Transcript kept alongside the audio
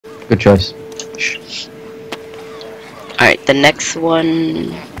Good choice. Alright, the next one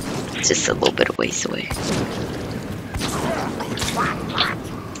is just a little bit of ways away.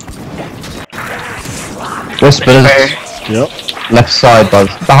 Whispers. Yep. Left side, bud.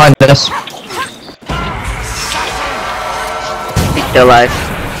 Behind us. He's still alive.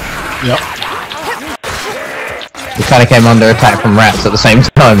 Yep. We kind of came under attack from rats at the same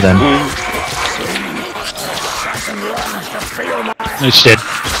time then. It's dead.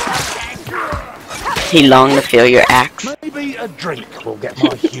 He longed to feel your axe. Maybe a drink will get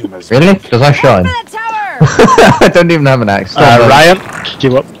my humours. Really? Because I shine. I don't even have an axe. Ryan,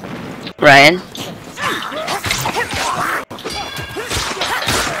 give up. Ryan?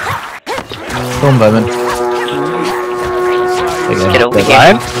 Stormbowman. Get over here.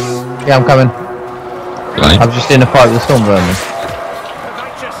 Ryan? Yeah, I'm coming. Right. I'm just in a fight with the Stormbowman.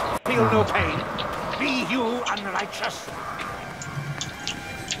 Righteous, feel no pain. Be you unrighteous.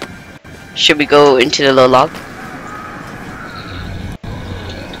 Should we go into the low log?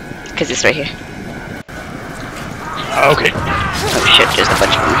 Because it's right here. Okay. Oh shit, there's a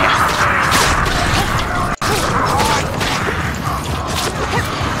bunch of them here.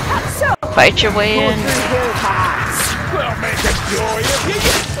 Fight your way in. We'll make a joy of you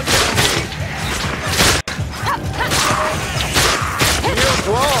yesterday. You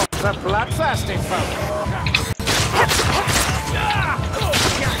dwarves are bloodthirsty folk.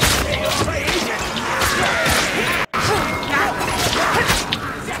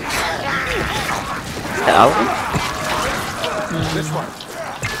 This one.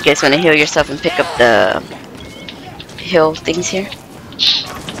 You guys want to heal yourself and pick up the heal things here?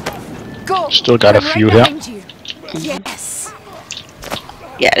 Still got a few here. Yes.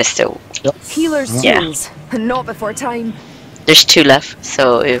 Yeah, there's still. Healer's Yeah. tools. Not before time. There's 2 left,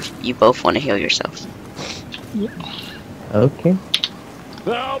 so if you both want to heal yourselves. Okay.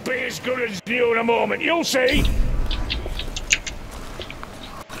 I'll be as good as you in a moment. You'll see.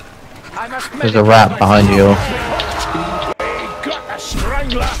 I must There's a rat behind you. Got a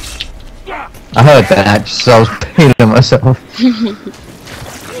strangler. I heard that, so I was peeling myself.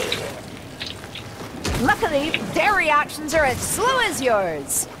 Luckily, their reactions are as slow as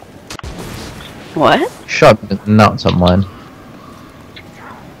yours. What? Shot the nuts on mine.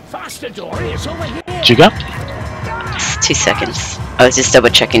 Faster, Dory. It's over here. Jigga? It's 2 seconds. I was just double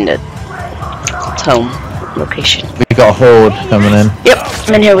checking the home location. We got a horde coming in. Yep,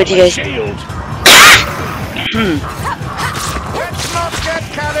 I'm in here with you guys. Shield. Let's not get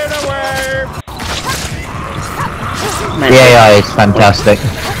carried away. The AI is fantastic.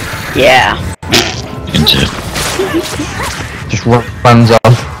 Yeah. Into it. Just runs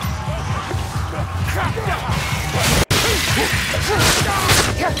off.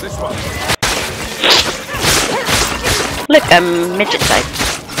 This one. Look, I'm midget sized.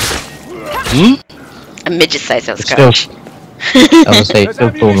 Hmm? I'm midget sized, I was It's still, crouched. I would say, There's still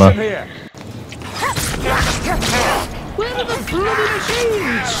ammunition cooler. here. Where are the bloody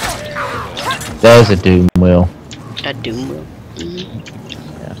machines? There's a doom wheel. A doom wheel.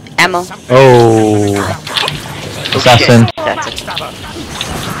 Ammo. Oh, Assassin. That's it.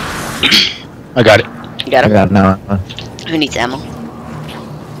 I got it. You got I him? got now. Who needs ammo?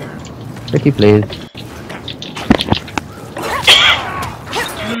 Ricky, please.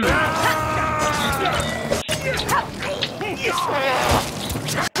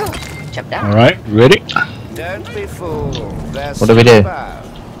 Jump down. Alright, ready? Don't be fooled. What do we do?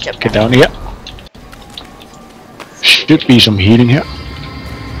 Jump Get down. down here. Should be some healing here.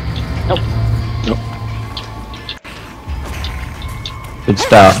 Nope. Nope. Good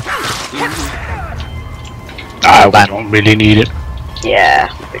start. Ah, we don't really need it. Yeah.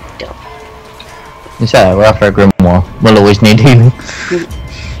 Pretty dope. You said we're after a grimoire. We'll always need healing.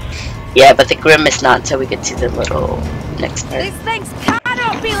 Yeah, but the Grim is not until we get to the little next part. These things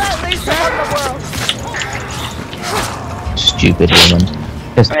cannot be let loose upon the world. Stupid woman.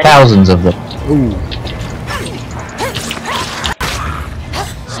 There's Ready? thousands of them.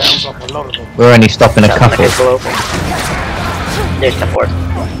 Sounds like a lot of them. We're only stopping a Sounds like couple. a global. There's the 4.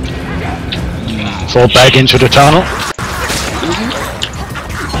 Fall back into the tunnel.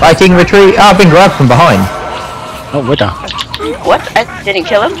 Fighting retreat. Oh, I've been grabbed from behind. Oh, what the? What? I didn't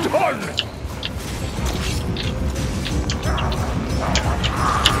kill him?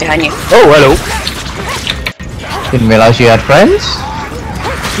 Behind you. Oh, hello. Didn't realize you had friends.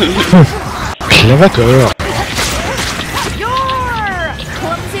 Clever girl. Your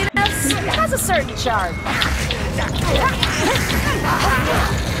clumsiness has a certain charm.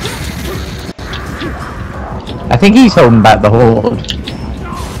 I think he's holding back the horde.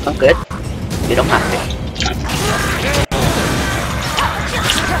 Oh, good. You don't have to.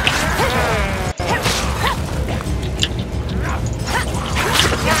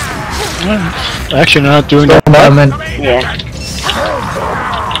 Actually, not doing that. Vermin. Yeah.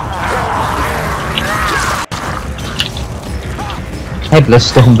 Headless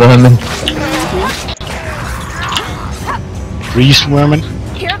storm vermin. Grease worming.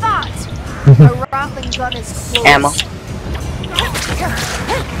 Hear that? A rattling gun is close. Ammo.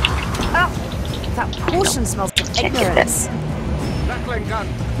 Oh, that potion smells of Can't get ignorance. Rattling gun.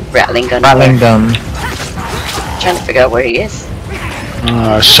 Rattling gun. Rattling gun. Trying to figure out where he is.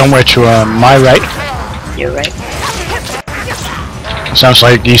 Somewhere to my right. You're right. Sounds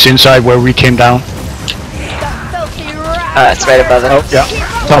like he's inside where we came down. Filthy rat. It's right above it. Oh, yeah.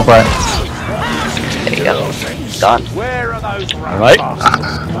 Top right. There you go. Gone. Where are those Alright.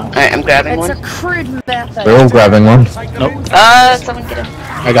 Alright, I'm grabbing It's one. a crude method. We're all grabbing one. Nope. Someone get him.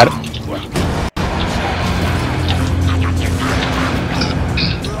 I got it.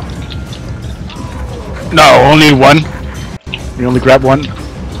 No, only one. We only grab one.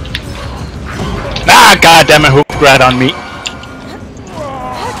 Ah, god damn it, who grabbed on me?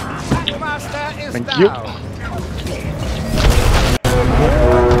 Master is Thank you.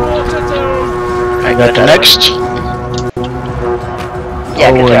 I got the next.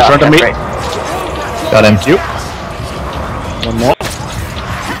 Yeah, Oh, in front of me. Right. Got him. You. One more.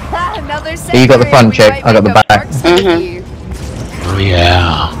 Another You got the front century, check, I got the might back. make up works with you. Oh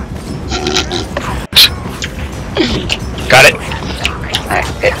yeah. Got it. Alright,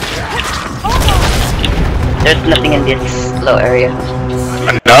 good. There's nothing in this low area.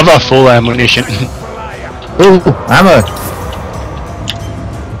 Another full ammunition. Ooh, ammo.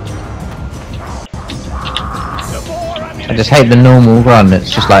 I just hate the normal run.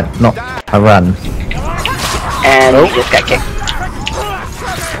 It's just like not a run. And you just got kicked.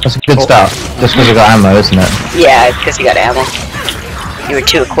 That's a good start. Just because I got ammo, isn't it? Yeah, because you got ammo. You were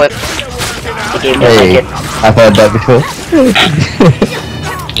too equipped. The game doesn't Hey, like it. I've heard that before.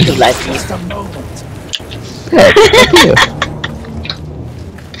 He lied to you. Yeah, fuck you.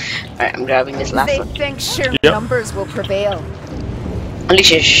 Alright, I'm grabbing this last They one. think sheer Yep. numbers will prevail.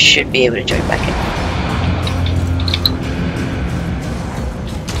 Alicia should be able to join back in.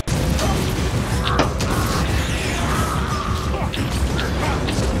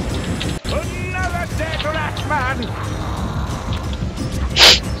 another dead rat man.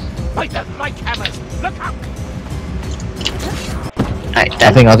 Fight them like hammers. Look out. Alright, I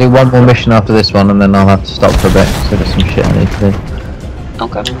done. think I'll do one more mission after this one, and then I'll have to stop for a bit. So there's some shit I need to do.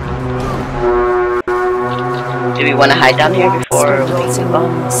 Okay. Do we want to hide down here before we move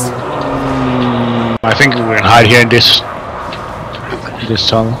on? I think we're gonna hide here in this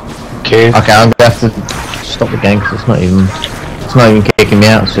tunnel. Cave. Okay, I'm gonna have to stop the game because it's not even kicking me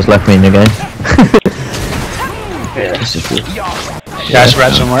out. It's just left me in the game. Really? This is weird. Gas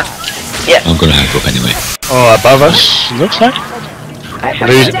rat somewhere. I'm gonna hang up anyway. Oh, above us, looks like. I have At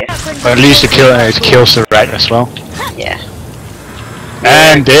least, no idea. at least it kills the rat as well. Yeah.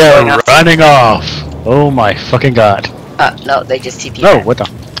 And they're Going off. running off. Oh my fucking god. No, they just TP. No, what the?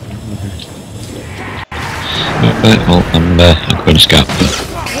 Well, I'm going to scout.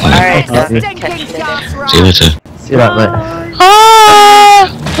 Alright, Oh, yeah. Stinking catch you later. gas See you rat. later. See that, mate?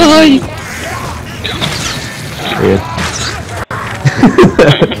 Weird.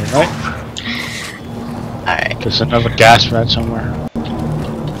 Right? Alright. There's another gas rat somewhere.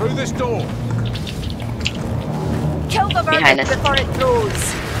 Through this door. Kill the Behind vermin us. before it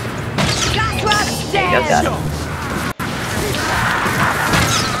grows. Gas rat's There you go, dead. got him.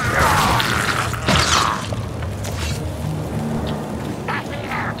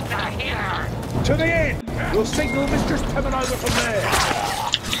 To the inn. We'll signal Mistress Pemmon over from there.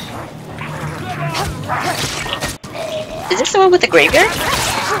 Is this the one with the graveyard?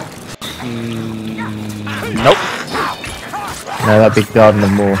 Nope. No, that big garden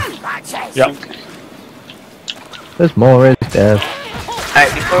of more. Yep. There's more, is there?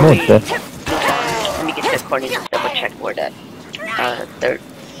 Alright, before More we there. let me get the coordinates, double check where that third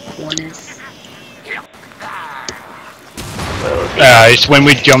one is. It's when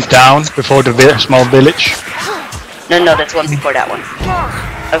we jump down before the small village. No, that's one before that one.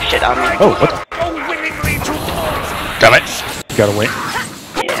 Oh shit, on me. Oh, what? Unwillingly to Damn it. Gotta wait.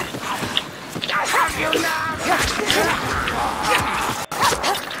 Yeah.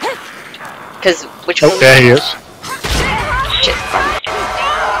 Cause which Oh, one? there he is. Shit.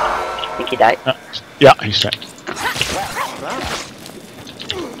 I think he died. Yeah, he's dead.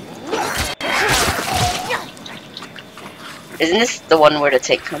 Isn't this the one where the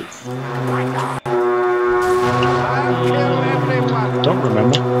take comes? Don't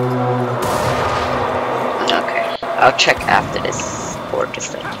remember. Okay. I'll check after this fortress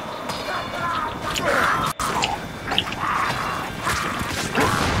then.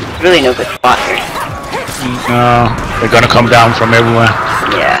 really no good spot here. No, they're gonna come down from everywhere.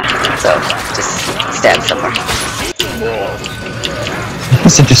 Yeah, so just stand somewhere.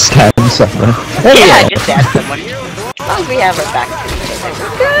 So just stand somewhere. Yeah, just stand somewhere. As long as we have our back to each other,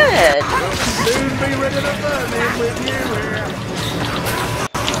 we're good. Soon be ready to burn in with you here.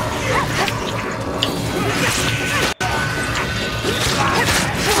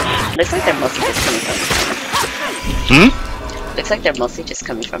 Looks like they're mostly just coming from behind us. Looks like they're mostly just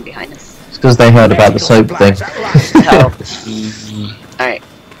coming from behind us. It's because they heard about the soap thing. Oh. Alright,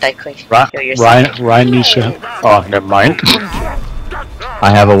 die quick. Heal yourself. Ryan needs to. Oh, never mind. I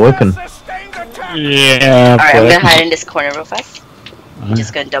have awoken. Yeah. Alright, I'm gonna hide in this corner real fast. I'm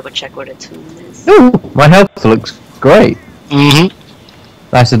just gonna double check where the tomb is. Ooh, my health looks great.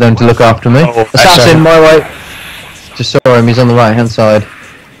 Nice of them to look after me. Oh, Assassin, my way. Just saw him, he's on the right hand side.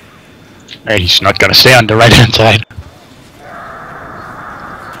 Hey, he's not gonna stay on the right hand side.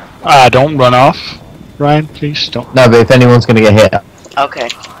 Don't run off, Ryan. Please don't. No, but if anyone's gonna get hit, Okay,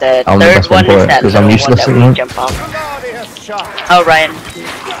 the I'll third that's one one is for it, that 'cause I'm little one useless that at we the can moment. jump off. Glorious shot. Oh, Ryan.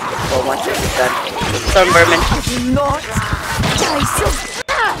 Well, once this is done. Storm Vermin. Not die so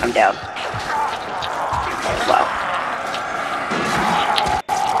fast. I'm down. Wow.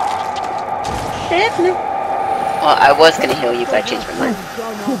 Well, I was gonna heal you, but I changed my mind.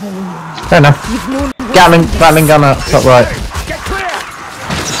 fair enough. Gatling gun up, top right. Get clear.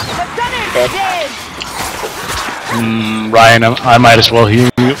 Dead. Ryan, I might as well heal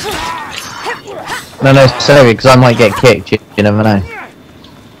you. No, sorry, because I might get kicked, you never know.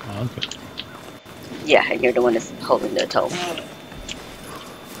 Okay. Yeah, and you're the one that's holding the tome.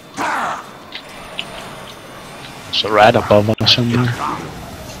 There's a rat above us somewhere.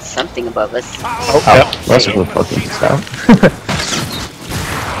 Something above us. Oh, Oh, yep. that's a good fucking sound.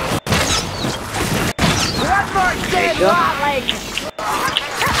 Dead lot like.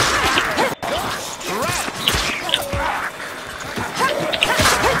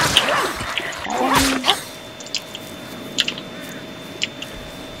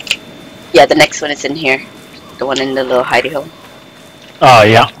 Yeah, the next one is in here. The one in the little hidey hole. Oh,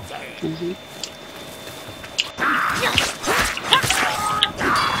 yeah.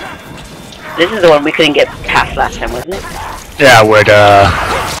 This is the one we couldn't get past last time, wasn't it? Yeah, where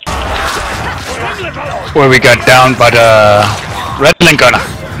we got down by the Redling gunner.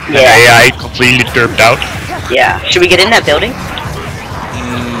 Yeah. The AI completely derped out. Yeah. Should we get in that building?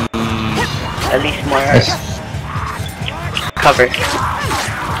 At least more cover.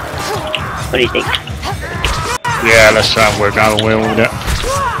 What do you think? Yeah, let's try and work out a way over there.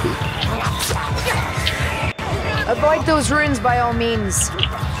 Avoid those ruins by all means.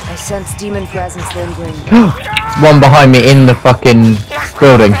 I sense demon presence lingering. One behind me in the fucking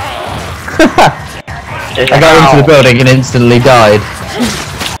building. I got into the building and instantly died.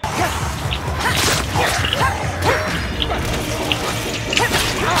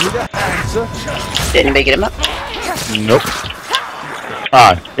 Did anybody get him up? Nope.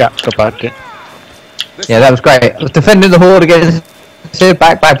 Ah, yeah, got back there. Yeah, that was great. I was defending the horde against here.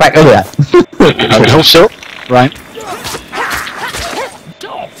 Back. Look at that. I would hope so. Right.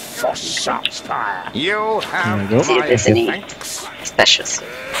 For shots fire. You There we have go. See if there's any specials.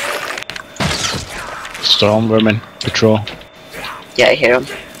 Storm Vermin Patrol. Yeah, I hear him.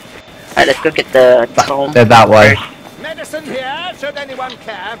 Alright, let's go get the tome. They're that way. medicine here, should anyone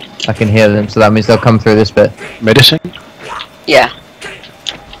care. I can hear them, so that means they'll come through this bit. Medicine? Yeah.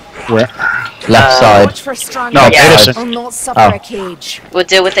 Where? Left side. Watch for strong No, Yeah. medicine. will not suffer Oh. a cage. We'll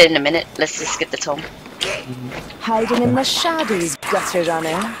deal with it in a minute. Let's just get the tome. Hiding in the shadows, gutter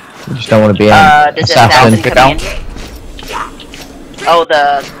runner. You just don't want to be There's a assassin. thousand coming in. Oh,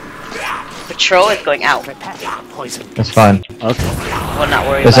 the patrol is going out. Poison. That's fine. Okay. We'll not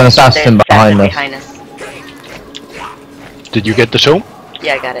worry There's about an it. assassin There's behind us. Did you get the tomb?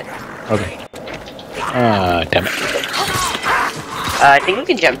 Yeah, I got it. Okay. Damn it. I think we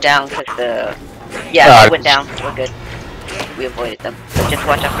can jump down because the... Yeah, Ah, they went down. We're good. We avoided them. So just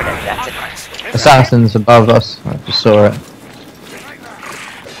watch out for them. That's it. Assassins above us. I just saw it.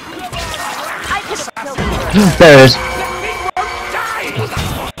 There it is.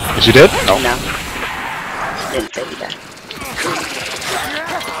 Is he dead? No. No. Didn't say that.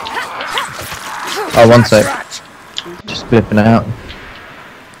 Oh, one sec. Just flipping out.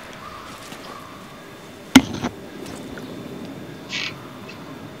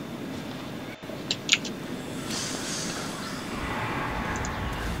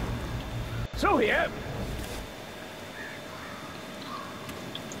 So here,